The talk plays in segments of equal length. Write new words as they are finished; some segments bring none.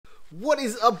What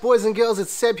is up, boys and girls?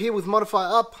 It's Seb here with Modify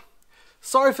Up.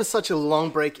 Sorry for such a long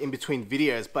break in between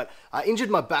videos, but I injured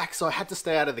my back, so I had to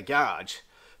stay out of the garage.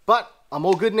 But I'm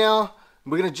all good now.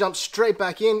 We're going to jump straight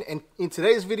back in, and in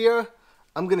today's video,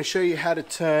 I'm going to show you how to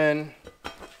turn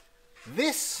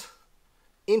this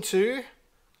into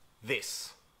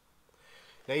this.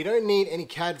 Now, you don't need any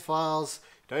CAD files,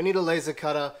 don't need a laser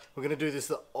cutter. We're going to do this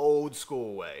the old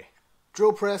school way.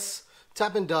 Drill press,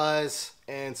 tap and dies,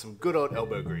 and some good old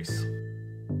elbow grease.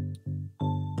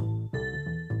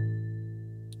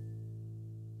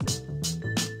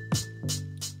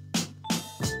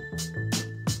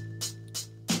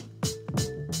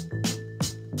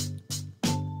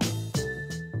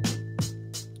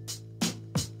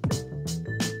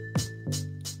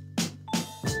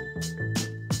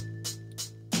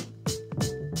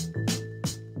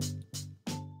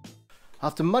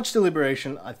 After much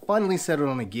deliberation, I finally settled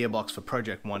on a gearbox for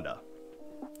Project Wonder.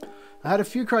 I had a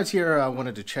few criteria I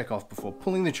wanted to check off before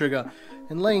pulling the trigger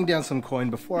and laying down some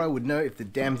coin before I would know if the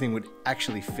damn thing would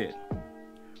actually fit.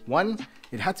 1.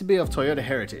 It had to be of Toyota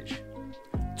heritage.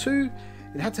 2.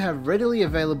 It had to have readily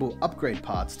available upgrade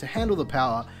parts to handle the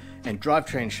power and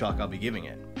drivetrain shock I'll be giving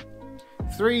it.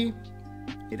 3.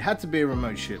 It had to be a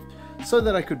remote shift so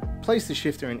that I could place the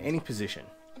shifter in any position.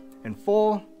 And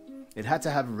 4. It had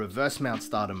to have a reverse mount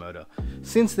starter motor,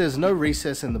 since there's no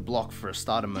recess in the block for a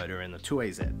starter motor in the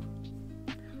 2AZ.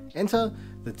 Enter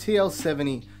the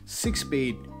TL70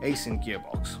 6-speed async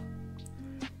gearbox.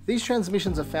 These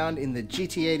transmissions are found in the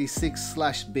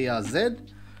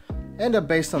GT86/BRZ and are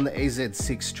based on the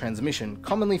AZ6 transmission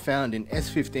commonly found in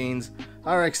S15s,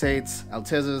 RX8s,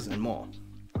 Altezas and more.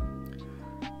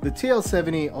 The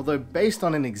TL70, although based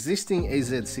on an existing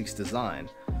AZ6 design,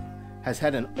 has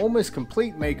had an almost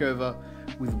complete makeover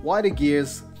with wider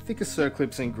gears, thicker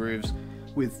circlips and grooves,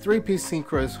 with 3-piece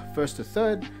synchros 1st to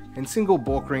 3rd and single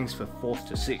balk rings for 4th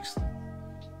to 6th.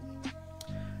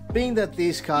 Being that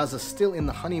these cars are still in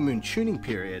the honeymoon tuning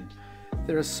period,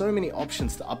 there are so many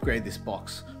options to upgrade this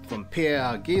box, from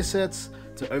PAR gear sets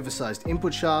to oversized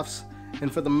input shafts,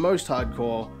 and for the most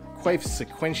hardcore, Quaife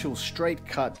sequential straight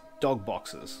cut dog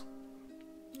boxes.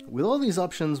 With all these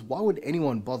options, why would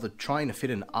anyone bother trying to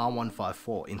fit an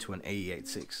R154 into an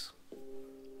AE86?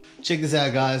 Check this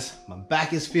out, guys. My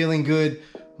back is feeling good.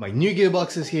 My new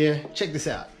gearbox is here. Check this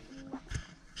out.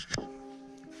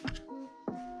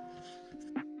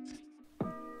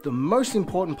 The most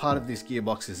important part of this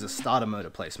gearbox is the starter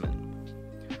motor placement.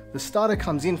 The starter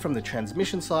comes in from the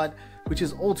transmission side, which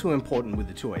is all too important with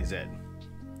the 2AZ.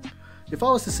 If I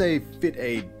was to say fit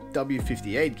a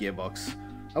W58 gearbox,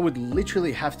 I would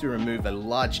literally have to remove a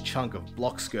large chunk of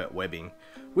block skirt webbing,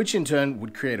 which in turn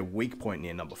would create a weak point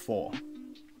near number 4.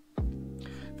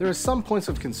 There are some points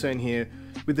of concern here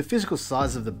with the physical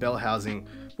size of the bell housing,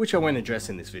 which I won't address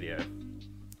in this video.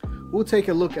 We'll take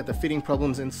a look at the fitting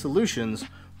problems and solutions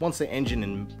once the engine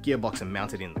and gearbox are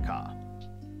mounted in the car.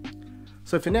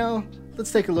 So for now,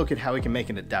 let's take a look at how we can make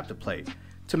an adapter plate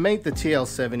to mate the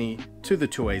TL70 to the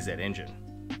 2AZ engine.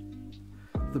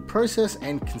 The process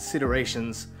and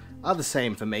considerations are the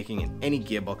same for making any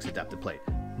gearbox adapter plate,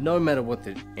 no matter what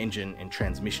the engine and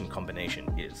transmission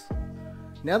combination is.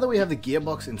 Now that we have the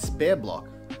gearbox and spare block,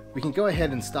 we can go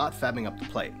ahead and start fabbing up the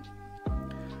plate.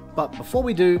 But before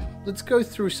we do, let's go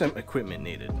through some equipment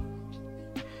needed.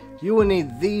 You will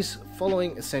need these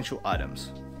following essential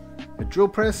items: a drill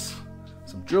press,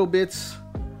 some drill bits,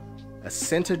 a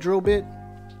center drill bit,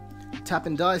 tap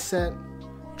and die set,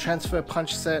 transfer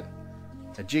punch set,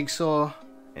 a jigsaw,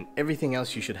 and everything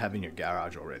else you should have in your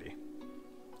garage already.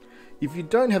 If you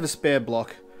don't have a spare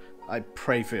block, I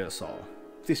pray for your soul.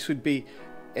 This would be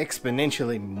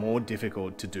exponentially more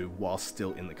difficult to do while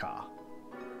still in the car.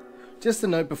 Just a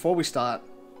note before we start,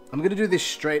 I'm going to do this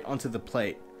straight onto the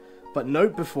plate, but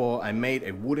note before I made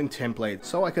a wooden template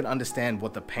so I could understand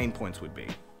what the pain points would be.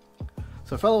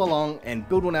 So follow along and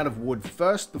build one out of wood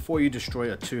first before you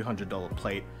destroy a $200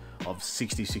 plate of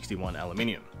 6061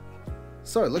 aluminium.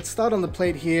 So let's start on the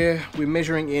plate here. We're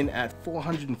measuring in at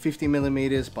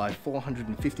 450mm by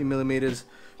 450mm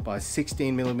by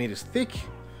 16mm thick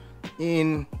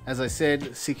in, as I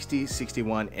said,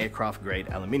 6061 aircraft grade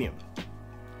aluminium.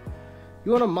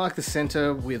 You want to mark the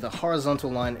center with a horizontal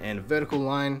line and a vertical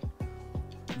line.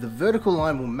 The vertical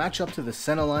line will match up to the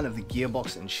center line of the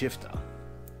gearbox and shifter.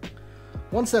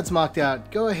 Once that's marked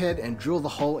out, go ahead and drill the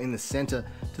hole in the center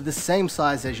to the same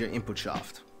size as your input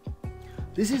shaft.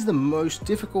 This is the most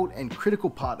difficult and critical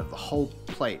part of the whole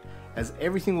plate, as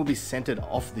everything will be centered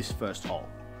off this first hole.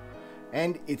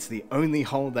 And it's the only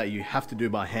hole that you have to do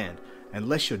by hand,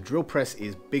 unless your drill press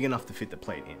is big enough to fit the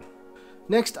plate in.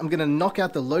 Next, I'm going to knock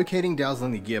out the locating dowels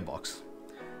on the gearbox.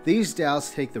 These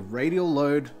dowels take the radial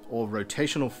load or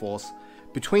rotational force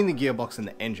between the gearbox and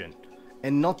the engine,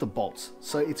 and not the bolts,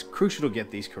 so it's crucial to get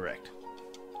these correct.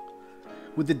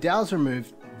 With the dowels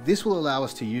removed, this will allow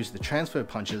us to use the transfer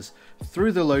punches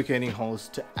through the locating holes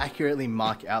to accurately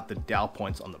mark out the dowel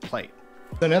points on the plate.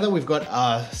 So now that we've got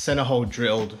our center hole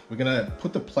drilled, we're gonna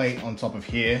put the plate on top of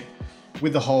here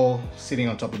with the hole sitting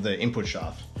on top of the input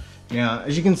shaft. Now,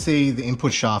 as you can see, the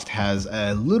input shaft has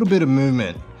a little bit of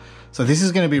movement. So this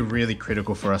is gonna be really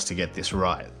critical for us to get this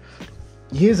right.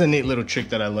 Here's a neat little trick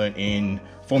that I learned in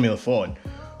Formula Ford.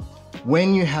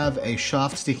 When you have a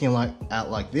shaft sticking out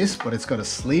like this, but it's got a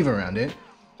sleeve around it,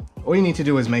 all you need to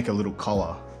do is make a little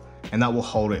collar, and that will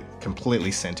hold it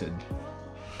completely centered.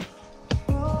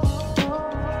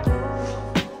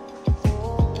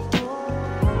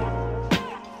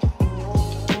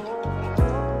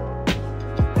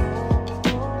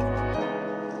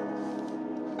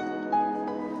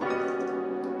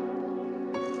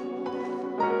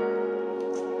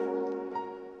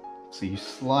 So you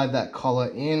slide that collar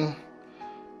in.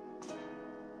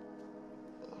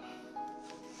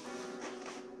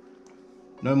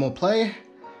 No more play,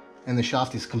 and the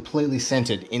shaft is completely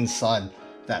centered inside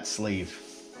that sleeve.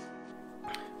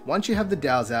 Once you have the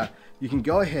dowels out, you can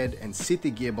go ahead and sit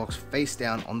the gearbox face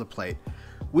down on the plate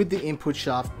with the input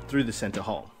shaft through the center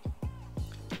hole.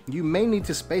 You may need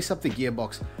to space up the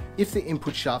gearbox if the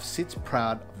input shaft sits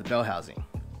proud of the bell housing.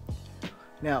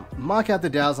 Now, mark out the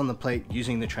dowels on the plate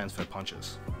using the transfer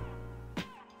punches.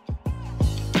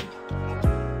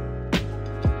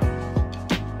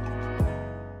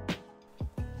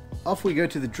 Off we go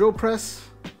to the drill press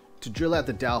to drill out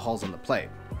the dowel holes on the plate.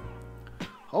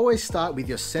 Always start with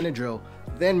your center drill,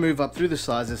 then move up through the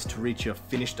sizes to reach your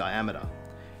finished diameter.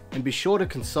 And be sure to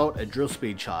consult a drill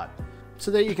speed chart so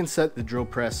that you can set the drill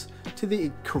press to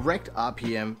the correct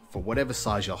RPM for whatever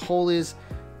size your hole is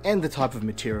and the type of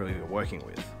material you're working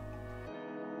with.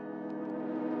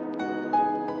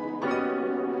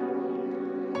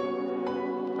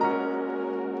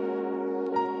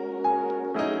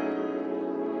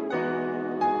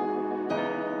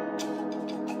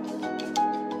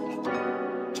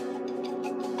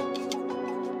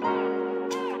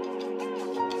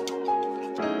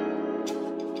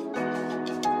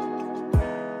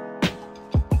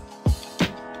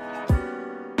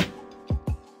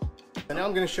 So now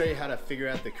I'm going to show you how to figure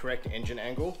out the correct engine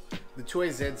angle. The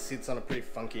 2AZ sits on a pretty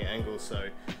funky angle, so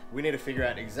we need to figure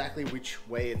out exactly which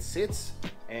way it sits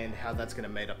and how that's going to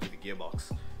mate up to the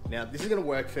gearbox. Now this is going to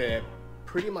work for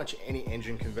pretty much any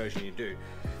engine conversion you do.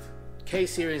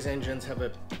 K-series engines have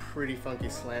a pretty funky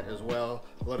slant as well.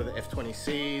 A lot of the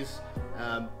F20Cs,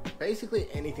 basically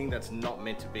anything that's not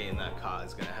meant to be in that car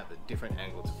is going to have a different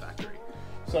angle to factory.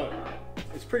 So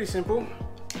it's pretty simple.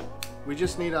 We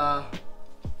just need our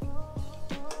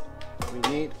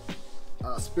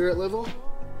spirit level.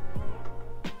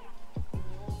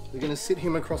 We're going to sit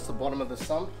him across the bottom of the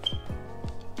sump,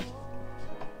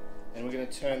 and we're going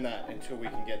to turn that until we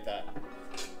can get that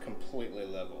completely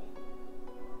level.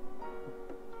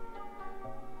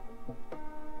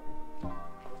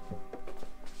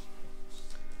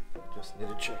 Just need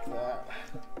to check that.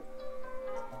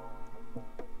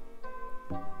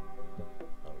 Oh,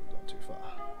 we've gone too far.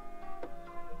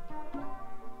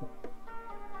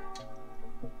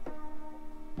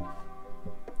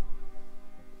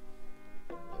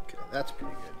 That's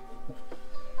pretty good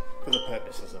for the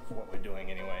purposes of what we're doing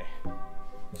anyway.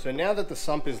 So now that the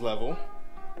sump is level,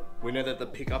 we know that the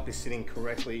pickup is sitting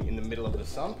correctly in the middle of the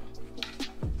sump.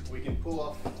 We can pull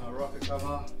off our rocker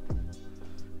cover,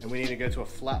 and we need to go to a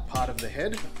flat part of the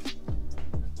head.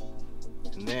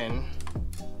 And then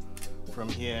from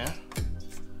here,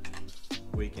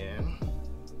 we can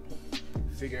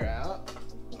figure out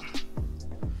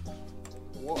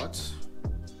what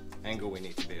angle we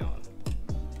need to be on.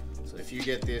 So if you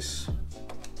get this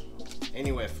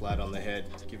anywhere flat on the head,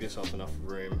 give yourself enough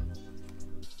room.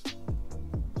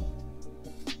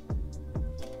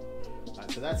 Alright,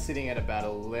 so that's sitting at about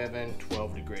 11,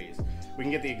 12 degrees. We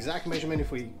can get the exact measurement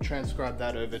if we transcribe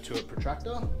that over to a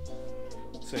protractor.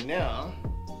 So now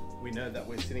we know that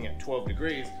we're sitting at 12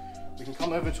 degrees. We can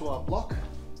come over to our block,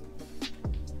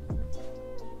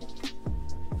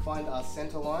 find our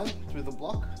center line through the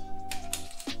block.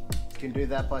 You can do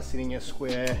that by sitting your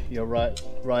square, your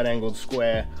right angled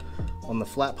square on the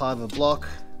flat part of the block.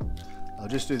 I'll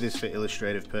just do this for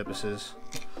illustrative purposes.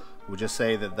 We'll just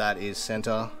say that that is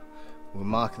center. We'll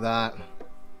mark that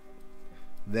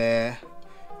there,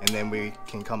 and then we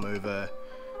can come over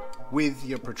with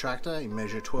your protractor. You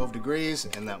measure 12 degrees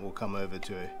and that will come over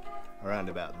to around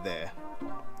about there.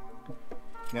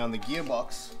 Now on the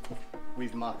gearbox,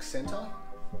 we've marked center.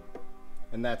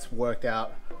 and that's worked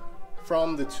out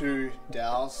from the two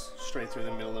dowels straight through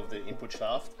the middle of the input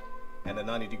shaft and a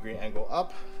 90-degree angle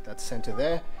up. That's center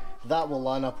there. That will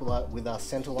line up with our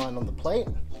center line on the plate,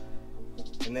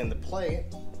 and then the plate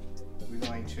we're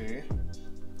going to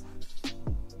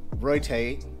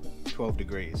rotate 12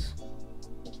 degrees,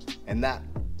 and that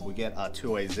will get our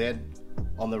 2AZ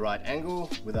on the right angle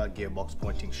with our gearbox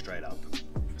pointing straight up.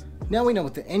 Now we know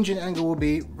what the engine angle will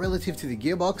be relative to the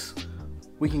gearbox.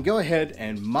 We can go ahead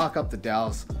and mark up the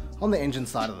dowels on the engine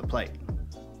side of the plate.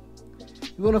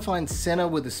 You want to find center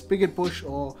with a spigot bush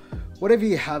or whatever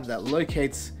you have that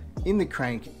locates in the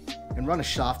crank and run a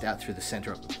shaft out through the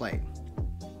center of the plate.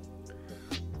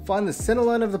 Find the center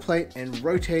line of the plate and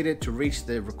rotate it to reach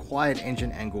the required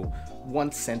engine angle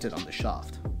once centered on the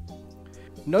shaft.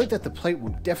 Note that the plate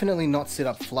will definitely not sit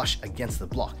up flush against the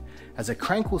block, as a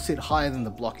crank will sit higher than the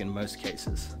block in most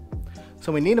cases.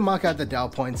 So we need to mark out the dowel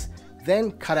points,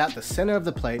 then cut out the center of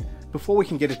the plate before we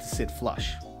can get it to sit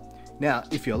flush. Now,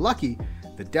 if you're lucky,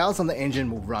 the dowels on the engine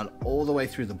will run all the way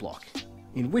through the block,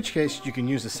 in which case you can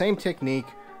use the same technique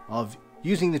of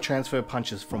using the transfer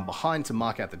punches from behind to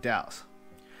mark out the dowels.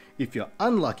 If you're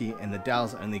unlucky and the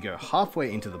dowels only go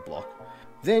halfway into the block,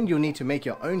 then you'll need to make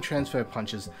your own transfer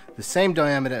punches the same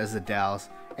diameter as the dowels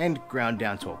and ground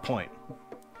down to a point.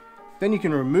 Then you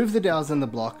can remove the dowels in the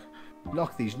block,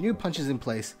 knock these new punches in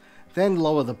place, then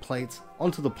lower the plates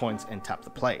onto the points and tap the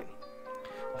plate.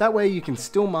 That way you can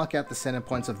still mark out the center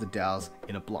points of the dowels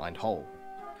in a blind hole.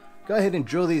 Go ahead and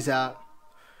drill these out.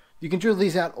 You can drill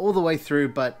these out all the way through,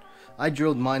 but I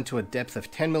drilled mine to a depth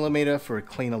of 10mm for a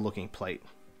cleaner looking plate.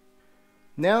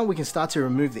 Now we can start to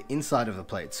remove the inside of the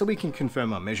plate so we can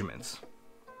confirm our measurements.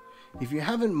 If you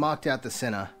haven't marked out the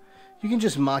center, you can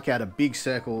just mark out a big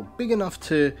circle big enough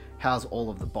to house all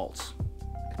of the bolts.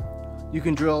 You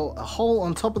can drill a hole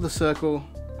on top of the circle,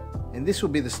 and this will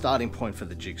be the starting point for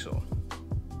the jigsaw.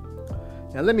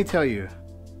 Now let me tell you,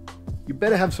 you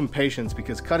better have some patience,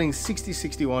 because cutting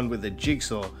 6061 with a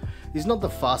jigsaw is not the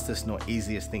fastest nor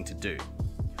easiest thing to do.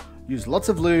 Use lots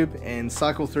of lube and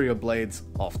cycle through your blades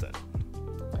often.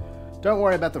 Don't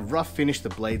worry about the rough finish the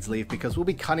blades leave, because we'll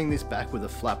be cutting this back with a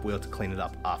flap wheel to clean it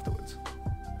up afterwards.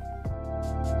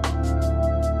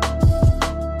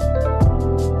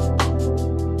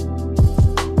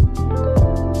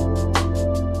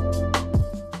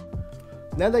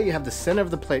 Now that you have the center of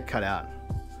the plate cut out,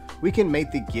 we can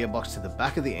mate the gearbox to the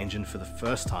back of the engine for the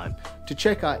first time to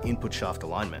check our input shaft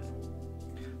alignment.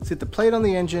 Sit the plate on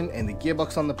the engine and the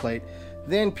gearbox on the plate,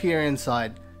 then peer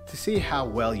inside to see how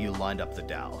well you lined up the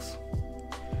dowels.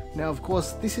 Now of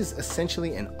course this is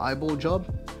essentially an eyeball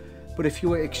job, but if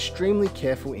you are extremely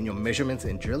careful in your measurements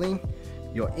and drilling,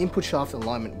 your input shaft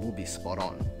alignment will be spot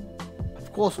on.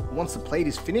 Of course, once the plate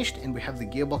is finished and we have the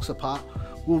gearbox apart,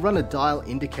 we'll run a dial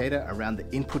indicator around the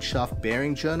input shaft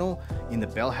bearing journal in the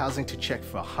bell housing to check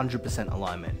for 100%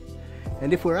 alignment.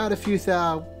 And if we're out a few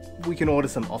thou, we can order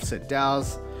some offset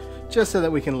dowels just so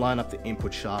that we can line up the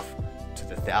input shaft to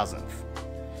the 1000th.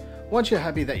 Once you're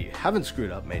happy that you haven't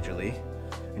screwed up majorly,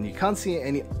 and you can't see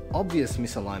any obvious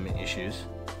misalignment issues,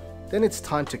 then it's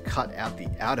time to cut out the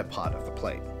outer part of the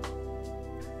plate.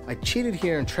 I cheated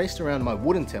here and traced around my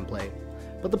wooden template,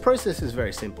 but the process is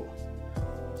very simple.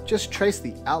 Just trace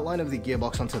the outline of the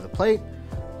gearbox onto the plate,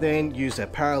 then use a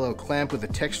parallel clamp with a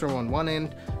texture on one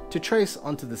end to trace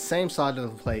onto the same side of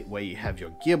the plate where you have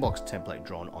your gearbox template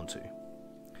drawn onto.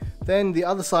 Then the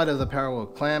other side of the parallel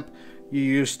clamp you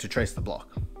use to trace the block.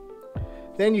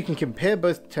 Then you can compare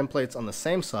both templates on the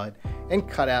same side and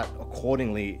cut out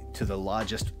accordingly to the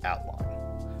largest outline.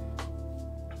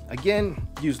 Again,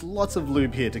 use lots of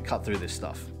lube here to cut through this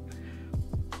stuff.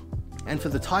 And for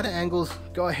the tighter angles,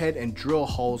 go ahead and drill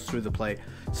holes through the plate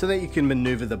so that you can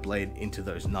maneuver the blade into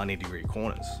those 90-degree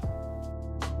corners.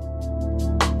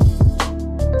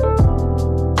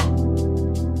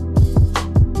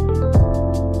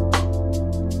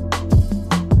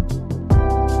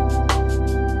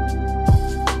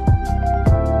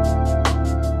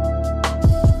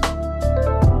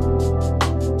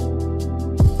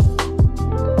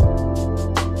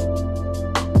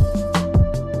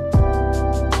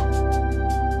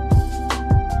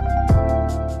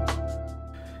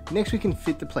 Next we can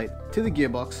fit the plate to the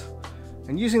gearbox,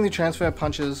 and using the transfer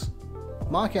punches,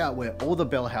 mark out where all the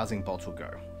bell housing bolts will go.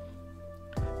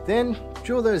 Then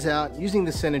drill those out using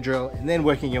the center drill and then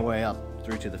working your way up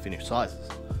through to the finished sizes.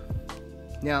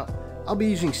 Now I'll be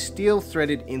using steel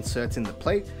threaded inserts in the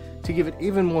plate to give it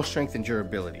even more strength and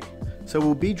durability, so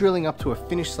we'll be drilling up to a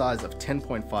finished size of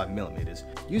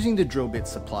 10.5mm using the drill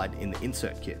bits supplied in the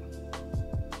insert kit.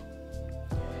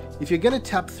 If you're going to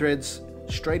tap threads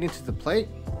straight into the plate,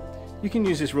 you can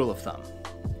use this rule of thumb.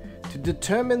 To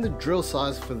determine the drill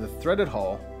size for the threaded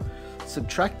hole,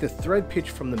 subtract the thread pitch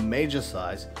from the major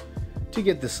size to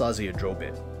get the size of your drill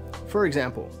bit. For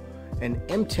example, an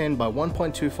M10 by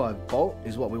 1.25 bolt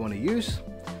is what we want to use,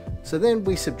 so then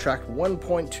we subtract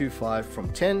 1.25 from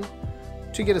 10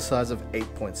 to get a size of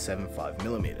 8.75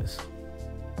 millimeters.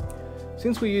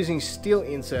 Since we're using steel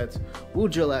inserts, we'll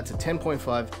drill out to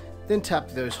 10.5, then tap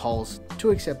those holes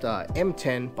to accept our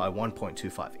M10 by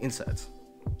 1.25 inserts.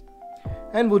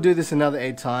 And we'll do this another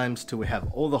 8 times till we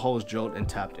have all the holes drilled and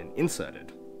tapped and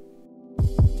inserted.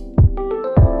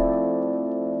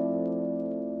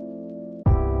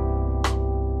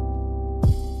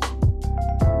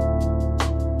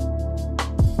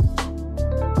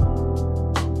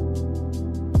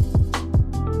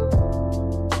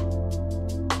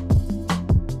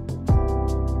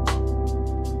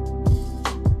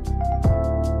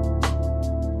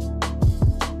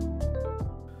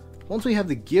 Once we have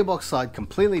the gearbox side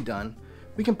completely done,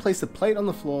 we can place the plate on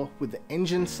the floor with the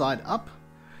engine side up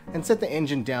and set the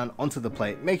engine down onto the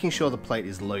plate, making sure the plate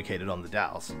is located on the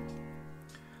dowels.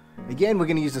 Again, we're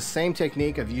going to use the same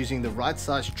technique of using the right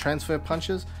size transfer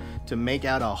punches to make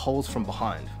out our holes from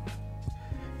behind.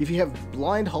 If you have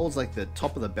blind holes like the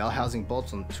top of the bell housing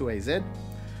bolts on 2AZ,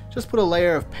 just put a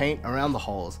layer of paint around the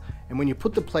holes, and when you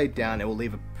put the plate down, it will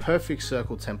leave a perfect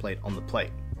circle template on the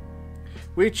plate,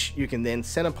 which you can then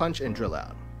center punch and drill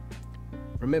out.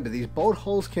 Remember, these bolt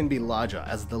holes can be larger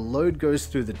as the load goes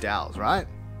through the dowels, right?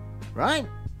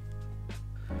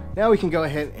 Now we can go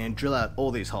ahead and drill out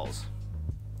all these holes.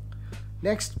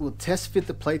 Next, we'll test fit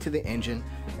the plate to the engine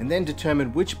and then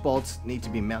determine which bolts need to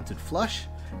be mounted flush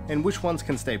and which ones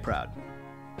can stay proud.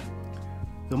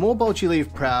 The more bolts you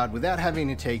leave proud without having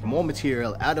to take more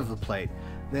material out of the plate,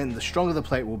 then the stronger the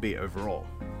plate will be overall.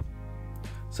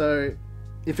 So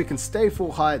if it can stay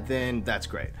full height, then that's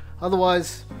great.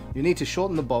 Otherwise, you need to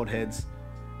shorten the bolt heads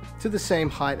to the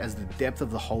same height as the depth of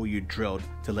the hole you drilled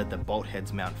to let the bolt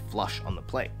heads mount flush on the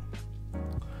plate.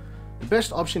 The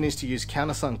best option is to use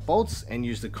countersunk bolts and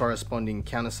use the corresponding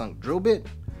countersunk drill bit,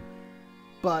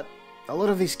 but a lot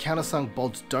of these countersunk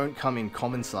bolts don't come in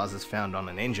common sizes found on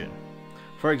an engine.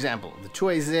 For example, the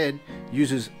 2AZ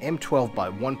uses M12 by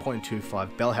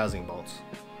 1.25 bell housing bolts.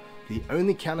 The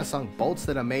only countersunk bolts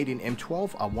that are made in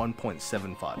M12 are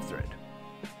 1.75 thread.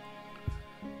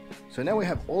 So now we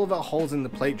have all of our holes in the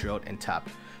plate drilled and tapped,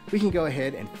 we can go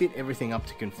ahead and fit everything up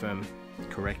to confirm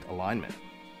correct alignment.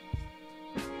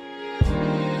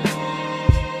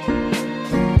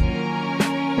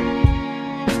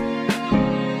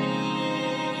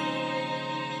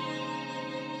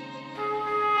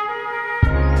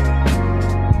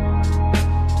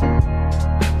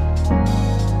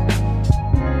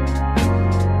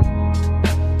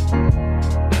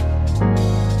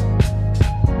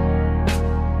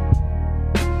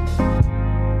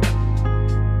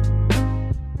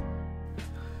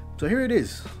 So here it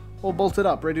is, all bolted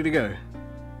up, ready to go.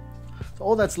 So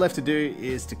all that's left to do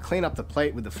is to clean up the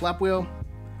plate with the flap wheel.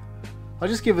 I'll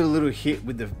just give it a little hit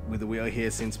with the wheel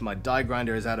here since my die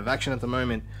grinder is out of action at the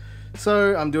moment.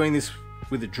 So I'm doing this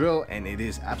with a drill and it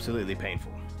is absolutely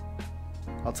painful.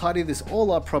 I'll tidy this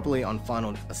all up properly on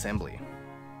final assembly.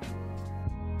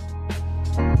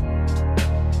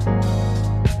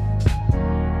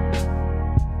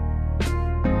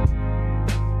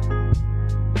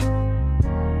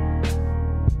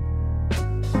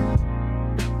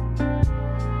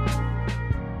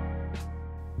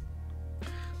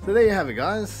 So there you have it,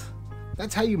 guys.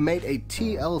 That's how you mate a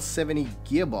TL70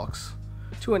 Gearbox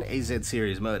to an AZ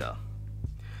series motor.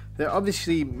 There are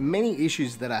obviously many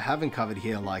issues that I haven't covered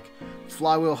here, like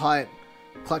flywheel height,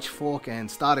 clutch fork and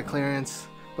starter clearance,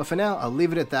 but for now I'll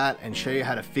leave it at that and show you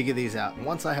how to figure these out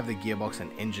once I have the gearbox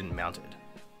and engine mounted.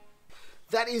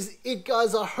 That is it,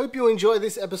 guys. I hope you enjoyed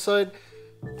this episode.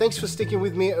 Thanks for sticking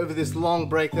with me over this long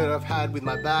break that I've had with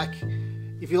my back.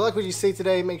 If you like what you see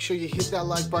today, make sure you hit that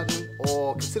like button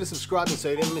or consider subscribing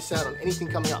so you don't miss out on anything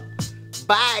coming up.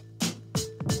 Bye!